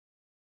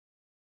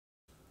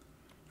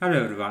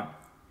Hello everyone,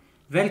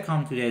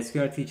 welcome to the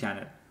SQRT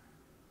channel.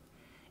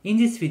 In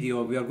this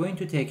video, we are going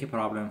to take a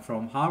problem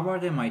from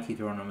Harvard MIT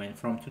tournament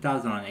from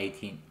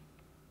 2018.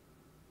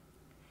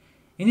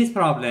 In this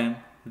problem,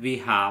 we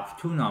have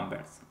two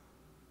numbers.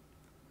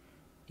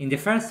 In the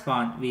first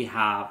one, we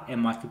have a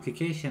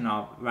multiplication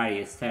of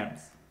various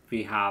terms.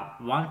 We have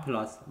 1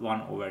 plus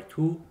 1 over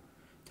 2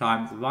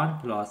 times 1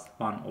 plus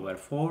 1 over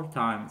 4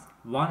 times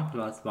 1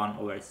 plus 1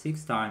 over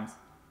 6 times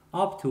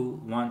up to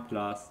 1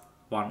 plus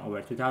 1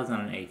 over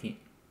 2018.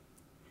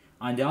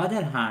 On the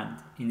other hand,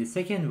 in the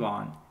second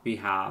one, we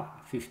have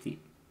 50.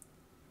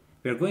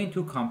 We are going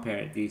to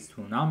compare these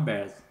two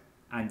numbers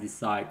and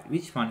decide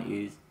which one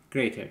is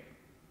greater.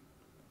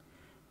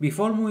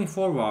 Before moving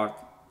forward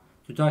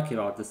to talk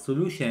about the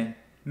solution,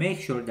 make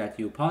sure that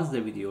you pause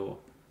the video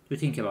to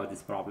think about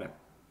this problem.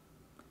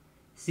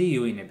 See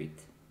you in a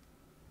bit.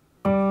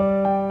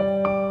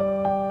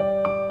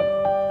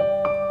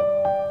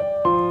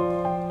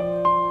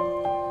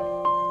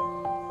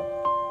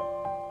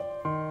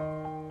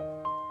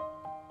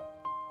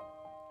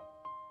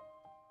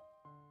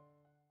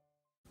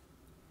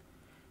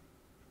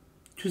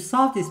 To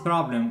solve this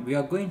problem, we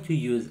are going to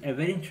use a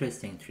very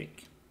interesting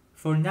trick.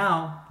 For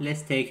now,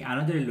 let's take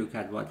another look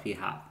at what we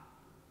have.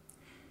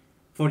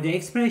 For the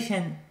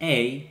expression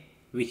a,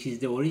 which is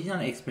the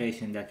original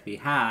expression that we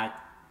had,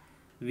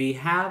 we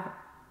have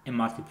a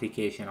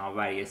multiplication of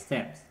various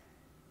terms.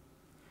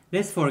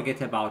 Let's forget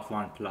about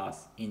 1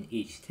 plus in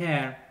each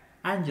term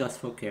and just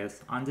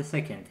focus on the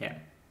second term,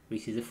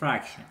 which is a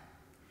fraction.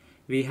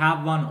 We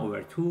have 1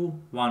 over 2,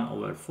 1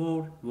 over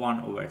 4,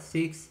 1 over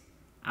 6,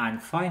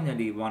 and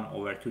finally 1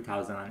 over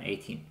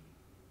 2018.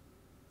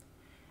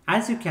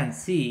 As you can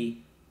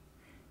see,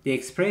 the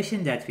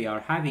expression that we are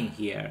having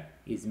here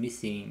is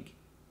missing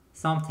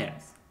some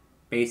terms.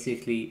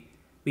 Basically,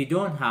 we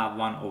don't have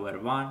 1 over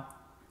 1,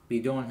 we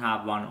don't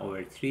have 1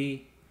 over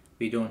 3,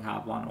 we don't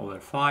have 1 over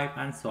 5,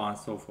 and so on and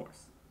so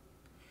forth.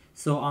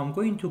 So I'm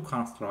going to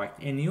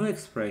construct a new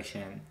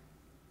expression,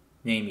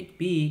 name it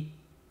b,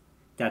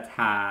 that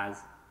has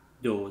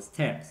those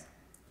terms.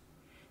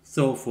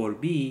 So for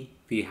b,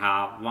 we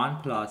have 1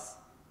 plus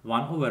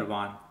 1 over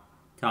 1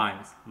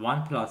 times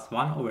 1 plus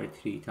 1 over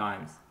 3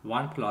 times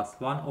 1 plus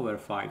 1 over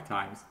 5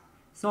 times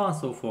so on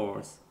and so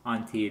forth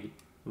until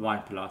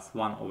 1 plus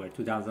 1 over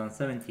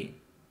 2017.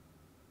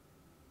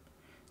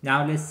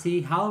 Now let's see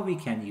how we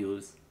can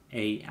use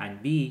a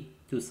and b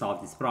to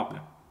solve this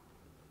problem.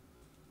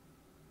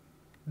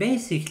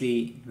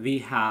 Basically, we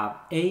have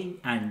a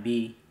and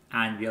b,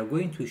 and we are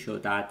going to show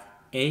that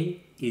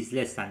a is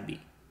less than b.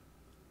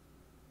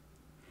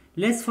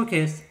 Let's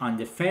focus on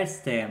the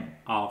first term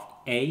of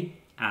a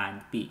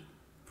and b.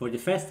 For the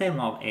first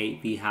term of a,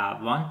 we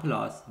have 1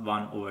 plus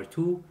 1 over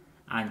 2,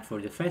 and for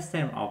the first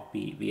term of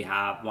b, we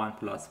have 1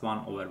 plus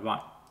 1 over 1.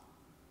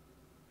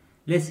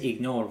 Let's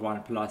ignore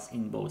 1 plus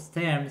in both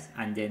terms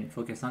and then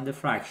focus on the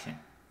fraction.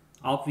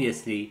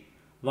 Obviously,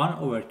 1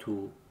 over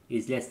 2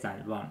 is less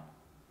than 1.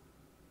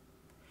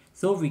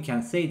 So we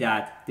can say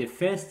that the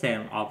first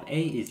term of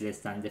a is less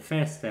than the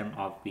first term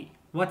of b.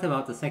 What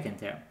about the second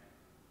term?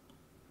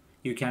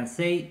 You can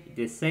say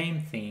the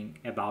same thing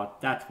about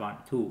that one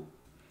too.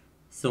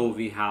 So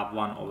we have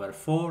 1 over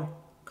 4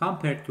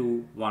 compared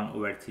to 1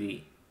 over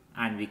 3,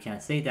 and we can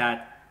say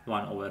that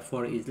 1 over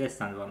 4 is less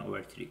than 1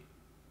 over 3.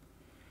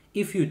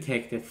 If you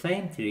take the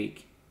same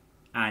trick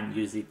and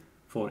use it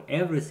for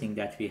everything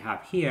that we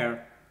have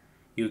here,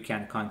 you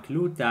can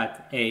conclude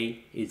that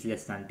a is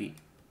less than b.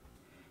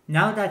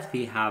 Now that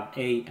we have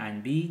a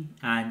and b,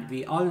 and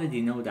we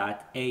already know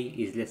that a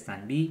is less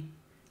than b,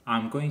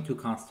 I'm going to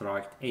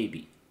construct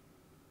ab.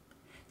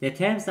 The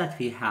terms that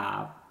we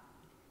have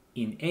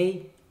in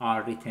a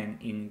are written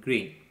in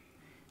green.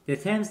 The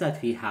terms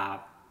that we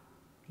have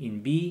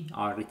in b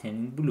are written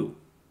in blue.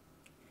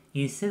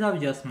 Instead of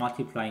just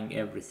multiplying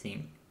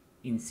everything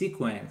in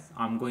sequence,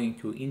 I'm going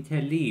to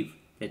interleave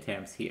the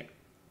terms here.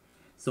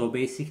 So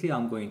basically,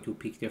 I'm going to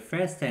pick the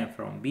first term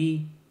from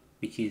b,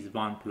 which is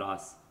 1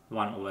 plus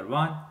 1 over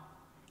 1,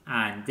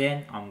 and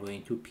then I'm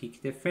going to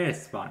pick the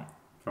first one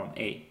from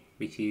a,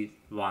 which is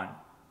 1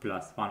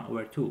 plus 1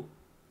 over 2.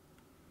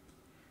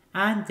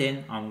 And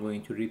then I'm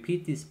going to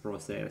repeat this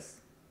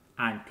process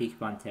and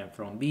pick one term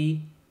from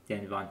b,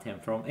 then one term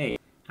from a.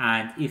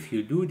 And if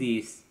you do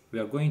this, we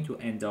are going to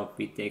end up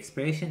with the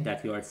expression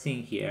that you are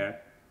seeing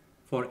here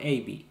for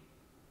ab.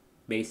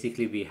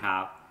 Basically, we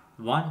have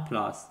 1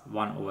 plus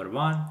 1 over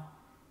 1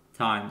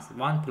 times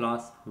 1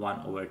 plus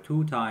 1 over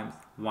 2 times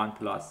 1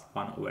 plus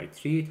 1 over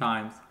 3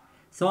 times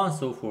so on and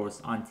so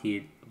forth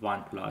until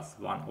 1 plus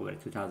 1 over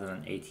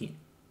 2018.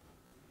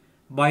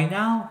 By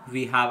now,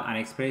 we have an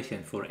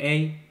expression for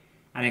a,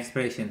 an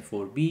expression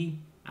for b,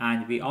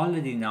 and we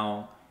already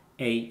know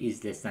a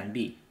is less than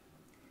b.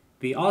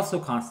 We also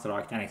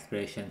construct an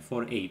expression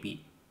for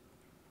ab.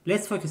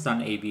 Let's focus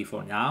on ab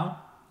for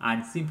now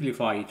and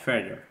simplify it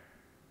further.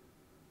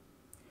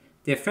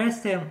 The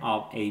first term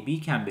of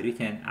ab can be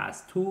written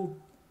as 2,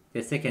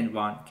 the second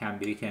one can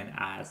be written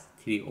as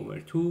 3 over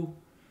 2,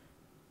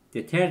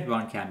 the third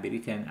one can be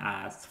written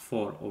as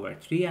 4 over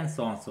 3, and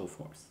so on and so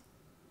forth.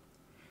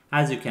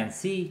 As you can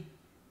see,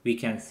 we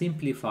can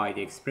simplify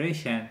the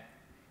expression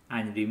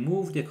and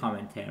remove the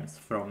common terms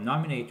from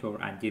numerator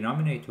and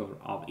denominator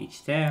of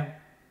each term,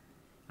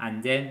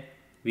 and then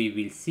we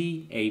will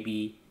see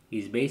AB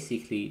is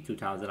basically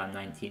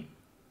 2019.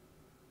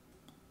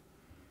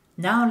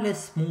 Now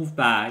let's move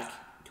back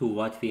to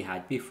what we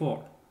had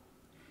before.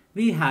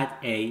 We had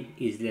A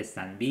is less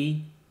than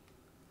B,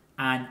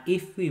 and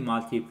if we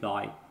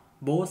multiply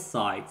both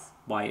sides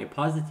by a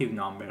positive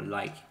number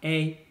like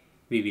A,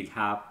 we will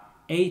have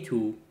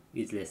A2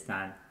 is less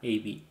than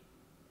AB.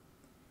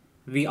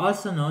 We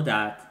also know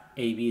that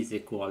AB is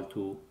equal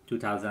to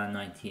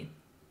 2019.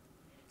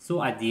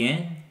 So at the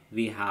end,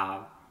 we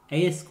have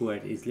A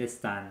squared is less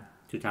than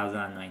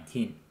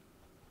 2019.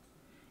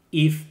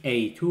 If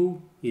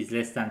A2 is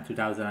less than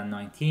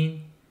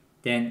 2019,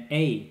 then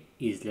A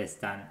is less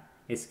than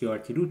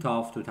SQRT root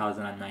of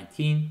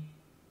 2019.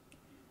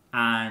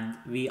 And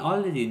we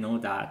already know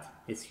that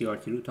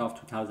SQRT root of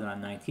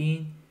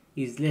 2019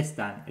 is less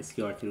than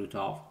SQRT root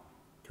of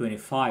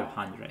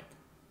 2500,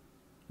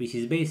 which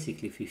is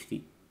basically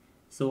 50.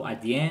 So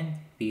at the end,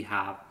 we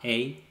have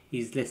A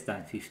is less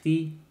than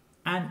 50,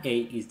 and A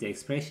is the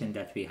expression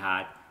that we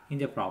had in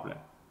the problem.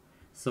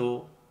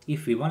 So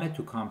if we wanted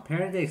to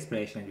compare the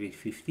expression with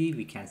 50,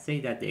 we can say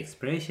that the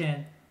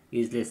expression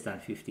is less than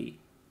 50,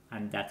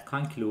 and that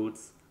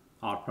concludes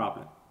our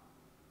problem.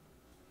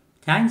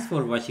 Thanks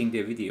for watching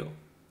the video.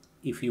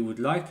 If you would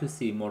like to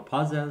see more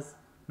puzzles,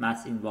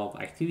 math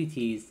involved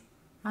activities,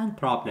 and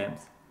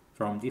problems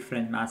from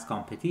different math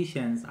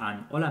competitions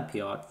and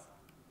Olympiads,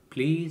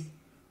 please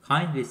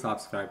kindly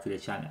subscribe to the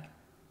channel.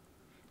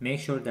 Make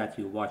sure that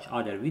you watch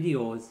other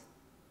videos,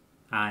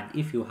 and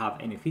if you have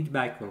any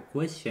feedback or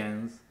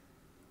questions,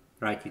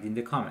 write it in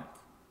the comment.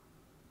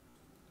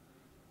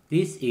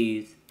 This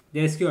is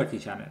the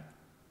SQRT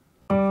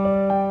channel.